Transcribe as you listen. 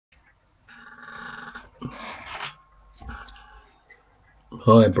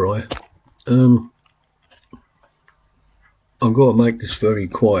Hi, Bri. I've got to make this very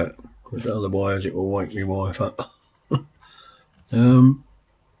quiet, because otherwise it will wake my wife up.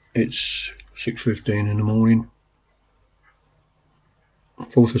 It's 6:15 in the morning,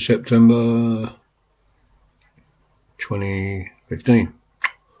 4th of September 2015.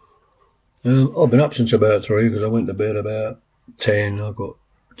 I've been up since about 3 because I went to bed about 10. I got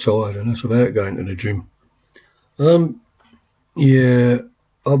tired, and that's about going to the gym. Yeah,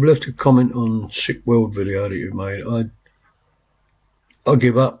 I've left a comment on Sick World video that you've made. I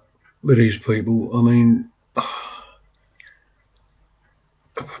give up with these people. I mean,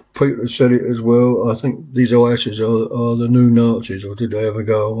 people have said it as well. I think these ISIS are the new Nazis, or did they ever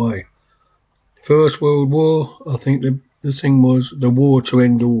go away? First World War, I think the thing was the war to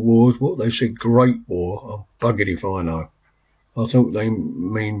end all wars. What they said, Great War. I'm buggered if I know. I thought they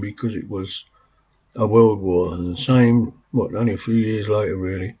mean because it was a world war, and the same, only a few years later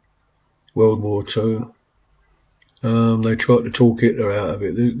really, World War Two. They tried to talk Hitler out of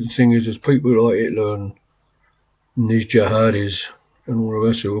it. The thing is, there's people like Hitler and these jihadis and all the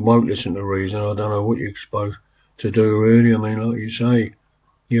rest of it won't listen to reason. I don't know what you're supposed to do really. I mean, like you say,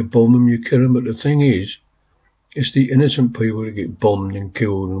 you bomb them, you kill them, but the thing is, it's the innocent people that get bombed and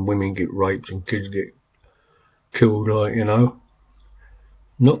killed, and women get raped and kids get killed, like, you know.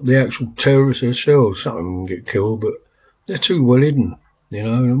 Not the actual terrorists themselves. Some of them get killed, but they're too well hidden, you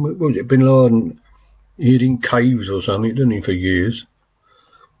know. What was it, Bin Laden hid in caves or something, didn't he, for years?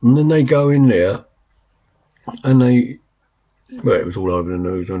 And then they go in there, and well, it was all over the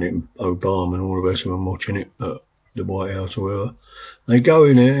news, wasn't it? Obama and all the rest of them watching it at the White House or wherever. They go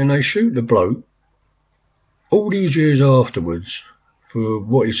in there and they shoot the bloke all these years afterwards for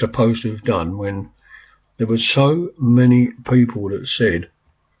what he's supposed to have done, when there were so many people that said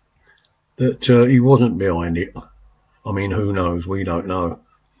that he wasn't behind it. I mean, who knows? We don't know.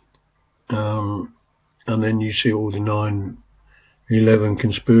 And then you see all the 9/11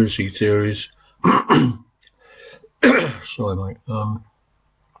 conspiracy theories. Sorry, mate.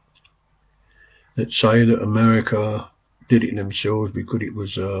 That say that America did it themselves because it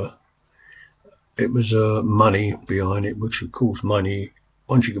was money behind it, which of course money,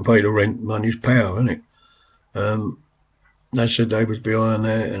 once you can pay the rent, money's power, isn't it? They said they was behind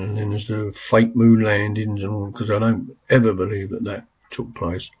that, and then there's the fake moon landings and all, because I don't ever believe that took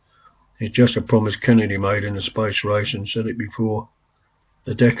place. It's just a promise Kennedy made in the space race, and said it before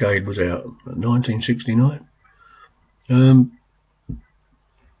the decade was out, 1969.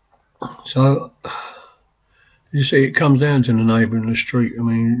 So, you see, it comes down to the neighbour in the street. I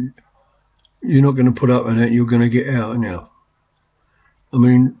mean, you're not going to put up with that, you're going to get out, aren't you? I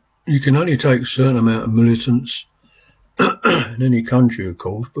mean, you can only take a certain amount of militants in any country, of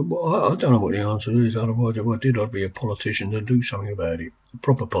course, but I don't know what the answer is. Otherwise, if I did, I'd be a politician to do something about it. A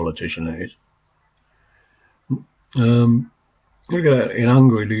proper politician, that is. Look at that in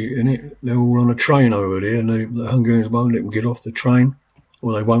Hungary, they're all on a train over there, and the Hungarians won't let them get off the train,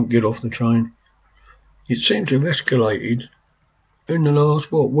 or they won't get off the train. It seems to have escalated in the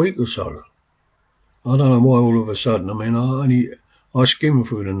last, week or so. I don't know why all of a sudden. I mean, I skim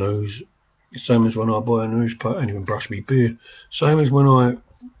through the news, same as when I buy a newspaper. I don't even brush my beard. Same as when I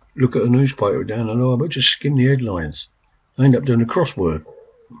look at a newspaper down the line, but just skim the headlines. I end up doing a crossword.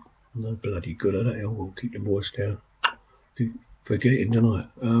 I'm no bloody good at it. I will keep the voice down. Forgetting, don't I?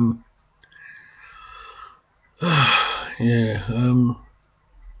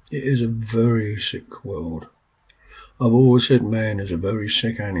 It is a very sick world. I've always said man is a very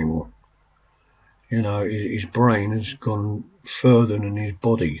sick animal. You know, his brain has gone further than his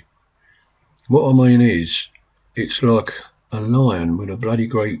body. What I mean is, it's like a lion with a bloody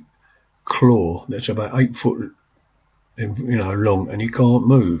great claw that's about 8 foot, long, and he can't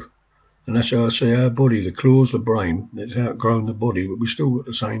move. And that's how I see our body. The claw's the brain that's outgrown the body, but we've still got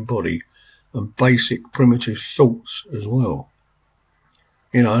the same body and basic primitive thoughts as well.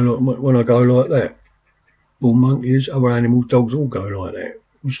 You know, when I go like that, all monkeys, other animals, dogs all go like that.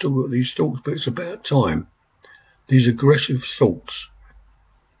 We've still got these thoughts, but it's about time these aggressive thoughts,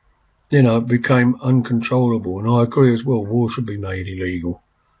 became uncontrollable. And I agree as well, war should be made illegal.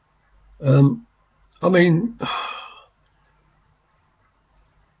 I mean,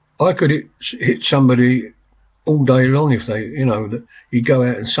 I could hit somebody all day long if they, that you go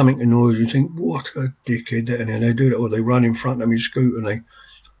out and something annoys you, think, what a dickhead, and then they do that, or they run in front of me scooter and they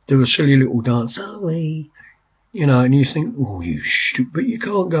do a silly little dance, and you think, oh, you stupid, but you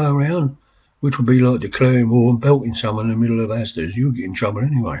can't go around, which would be like declaring war and belting someone in the middle of Asda's. You'll get in trouble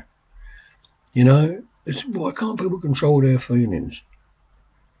anyway. Why can't people control their feelings?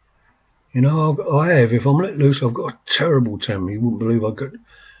 You know, I have. If I'm let loose, I've got a terrible temper. You wouldn't believe I could.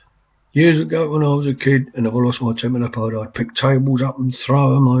 Years ago when I was a kid, and if I lost my temper in a pod, I'd pick tables up and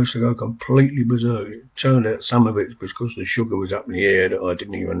throw them. I used to go completely berserk. It turned out some of it was because the sugar was up in the air that I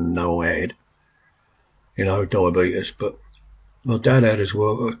didn't even know I had. You know, diabetes. But my dad had as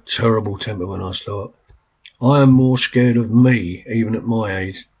well a terrible temper when I started. I am more scared of me, even at my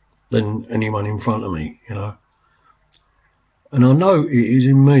age, than anyone in front of me, you know. And I know it is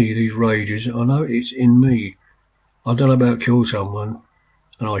in me, these rages. I know it's in me. I don't know about kill someone,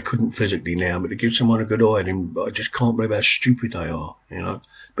 and I couldn't physically now, but to give someone a good hiding, I just can't believe how stupid they are, you know.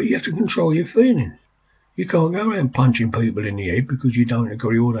 But you have to control your feelings. You can't go around punching people in the head because you don't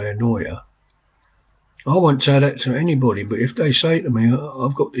agree or they annoy you. I won't say that to anybody, but if they say to me,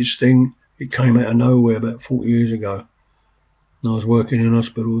 I've got this thing, it came out of nowhere about 40 years ago. And I was working in a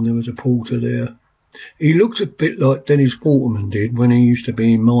hospital and there was a porter there. He looked a bit like Dennis Portman did when he used to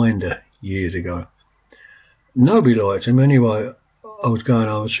be in Minder years ago. Nobody liked him anyway. I was going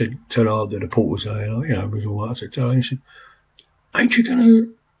over and said, tell her the porter saying, you know, it was all right. I said, tell her, he said, ain't you going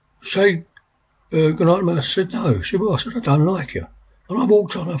to say good night to me? I said, no. She said, well, I said, I don't like you. And I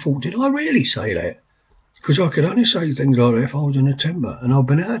walked on, I thought, did I really say that? Because I could only say things like that if I was in a temper, and I've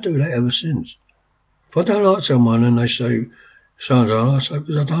been able to do that ever since. If I don't like someone and they say, so-and-so, I say,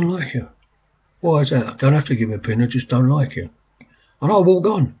 because I don't like you. Why is that? I don't have to give an opinion, I just don't like you. And I'll walk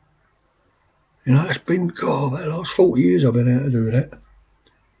on. You know, it's been, God, the last 40 years I've been able to do that.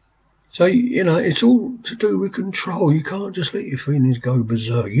 So, you know, it's all to do with control. You can't just let your feelings go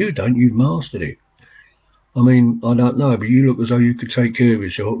berserk. You don't, you've mastered it. I mean, I don't know, but you look as though you could take care of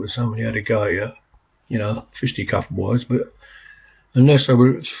yourself if somebody had a go at you. You know, fisticuff wise, but unless they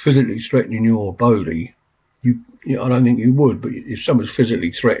were physically threatening your body, you know, I don't think you would. But if someone's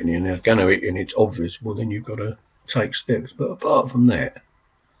physically threatening and they're going to hit you and it's obvious, well, then you've got to take steps. But apart from that,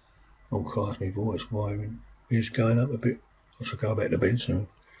 oh Christ, my voice wiring is going up a bit. I should go back to bed soon.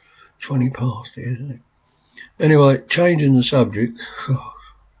 20 past it, isn't it? Anyway, changing the subject. Oh,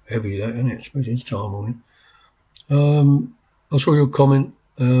 heavy that, isn't it? Especially this time on it. I saw your comment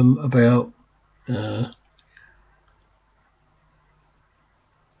about.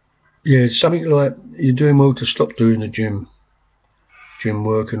 Yeah, something like you're doing well to stop doing the gym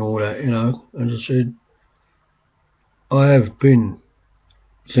work and all that, you know. As I said, I have been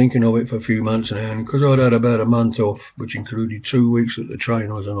thinking of it for a few months now, and because I'd had about a month off, which included 2 weeks at the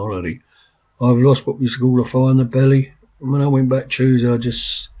train, I was on holiday, I've lost what we call a fire in the belly. And when I went back Tuesday, I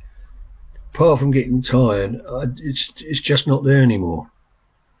just, apart from getting tired, it's just not there anymore.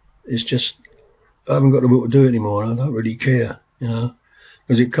 It's just, I haven't got the will to do it anymore, and I don't really care, you know.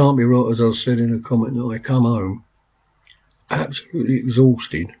 Because it can't be right, as I said in a comment, that I come home absolutely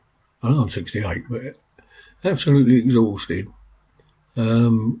exhausted. I know I'm 68, but absolutely exhausted.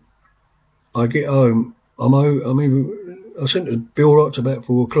 I get home, I sent the bill right to about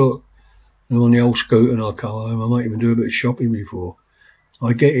 4 o'clock, and I'm on the old scooter and I come home. I might even do a bit of shopping before.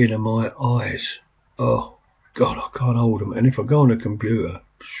 I get in and my eyes, oh God, I can't hold them. And if I go on the computer,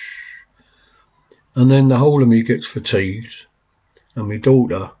 and then the whole of me gets fatigued. And my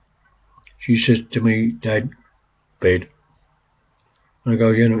daughter, she says to me, Dad, bed. And I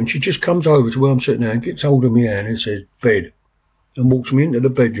go, yeah, and she just comes over to where I'm sitting there and gets hold of my hand and says, bed. And walks me into the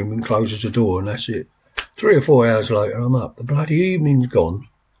bedroom and closes the door, and that's it. 3 or 4 hours later, I'm up. The bloody evening's gone.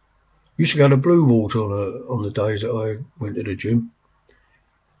 Used to go to Blue Water on the days that I went to the gym.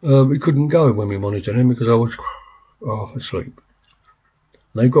 We couldn't go when we wanted to then because I was half asleep.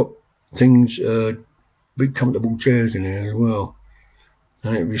 They've got things, big comfortable chairs in there as well.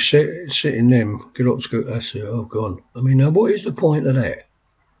 And it'd be sit in them, get up and scoot, that's it, oh God. I mean, now what is the point of that?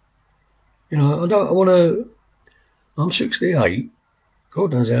 You know, I want to, I'm 68,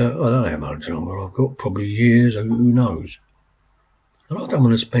 God knows how, I don't know how much longer I've got, probably years, who knows. And I don't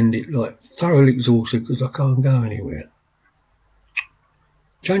want to spend it like thoroughly exhausted because I can't go anywhere.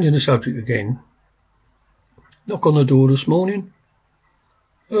 Changing the subject again, knock on the door this morning.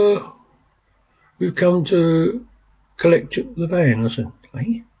 We've come to collect the van. I said,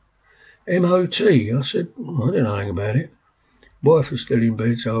 hey? MOT. I said, I didn't know anything about it. Wife was still in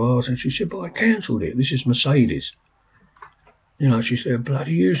bed, so I asked her. She said, but I cancelled it. This is Mercedes. You know, she said,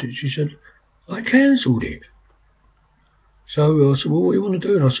 bloody use it. She said, I cancelled it. So I said, well, what do you want to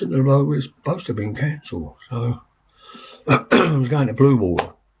do? And I said to the bloke, it's supposed to have been cancelled. So I was going to Blue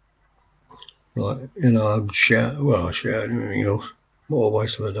Water. Like, you know, I shouted and everything else. What a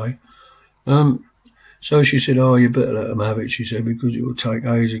waste of a day. So she said, oh, you better let them have it, she said, because it will take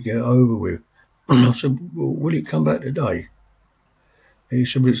ages to get over with. I said, well, will it come back today? He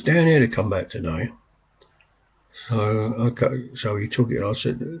said, well, it's down here to come back today. So okay, so he took it. I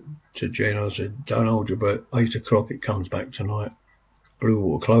said to Jen, I said, don't hold your breath. 8 o'clock it comes back tonight. Blue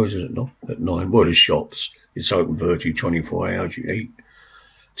Water closes at 9. Well, the shops, it's open virtually 24 hours. You eat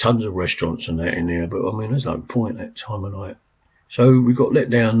tons of restaurants and that in there, but I mean, there's no point at that time of night. So we got let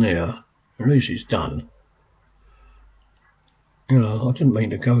down there. At least it's done. You know, I didn't mean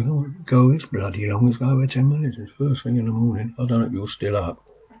to go this bloody long. It's over 10 minutes. It's first thing in the morning. I don't know if you're still up.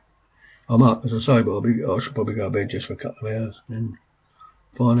 I'm up, as I say, but I should probably go to bed just for a couple of hours and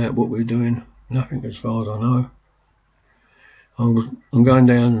find out what we're doing. Nothing as far as I know. I'm going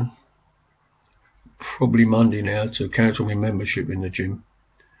down probably Monday now to cancel my membership in the gym.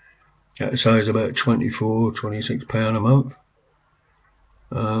 That say it's about £24–26 a month.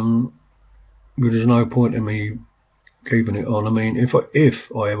 But there's no point in me keeping it on. I mean, if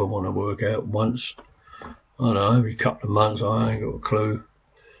I ever want to work out once, I don't know, every couple of months, I ain't got a clue.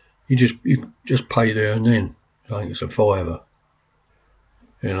 You just pay there and then. I think it's a £5,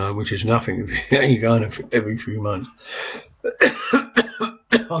 you know, which is nothing if you ain't going every few months.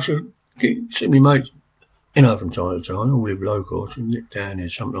 I should see me mates, you know, from time to time. I all live local. I should nip down here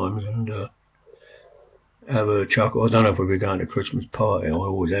sometimes and have a chuckle. I don't know if we'll be going to Christmas party. I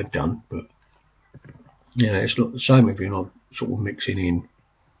always have done, but you know, it's not the same if you're not sort of mixing in.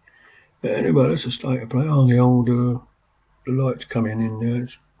 But anyway, that's a state of play. Oh, the old the lights coming in there.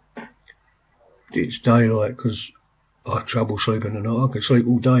 It's daylight because I have trouble sleeping at night. I can sleep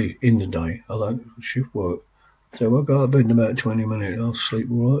all day in the day. I like shift work. So I'll go to bed in about 20 minutes. I'll sleep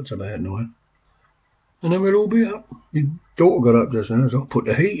all right till about 9. And then we'll all be up. Your daughter got up just now, so I put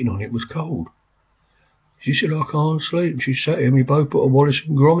the heating on. It was cold. She said, I can't sleep. She sat here, we both put a Wallace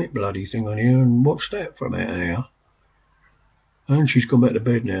and Gromit bloody thing on here and watched that for about an hour. And she's gone back to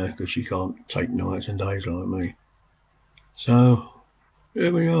bed now because she can't take nights and days like me. So,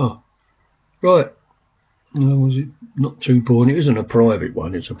 there we are. Right. Was it not too boring? It isn't a private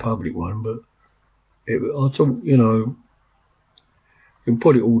one, it's a public one, but I thought, you know, you can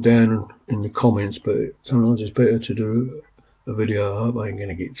put it all down in the comments, but sometimes it's better to do a video. I hope I ain't going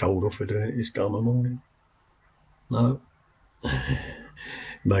to get told off for doing it this time of morning. No.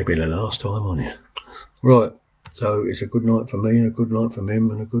 Maybe the last time on it. Right. So it's a good night for me and a good night for him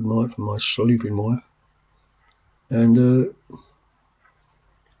and a good night for my sleeping wife. And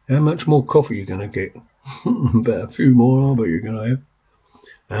how much more coffee you going to get? About a few more, I bet you're going to have.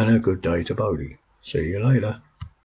 And a good day to Bodie. See you later.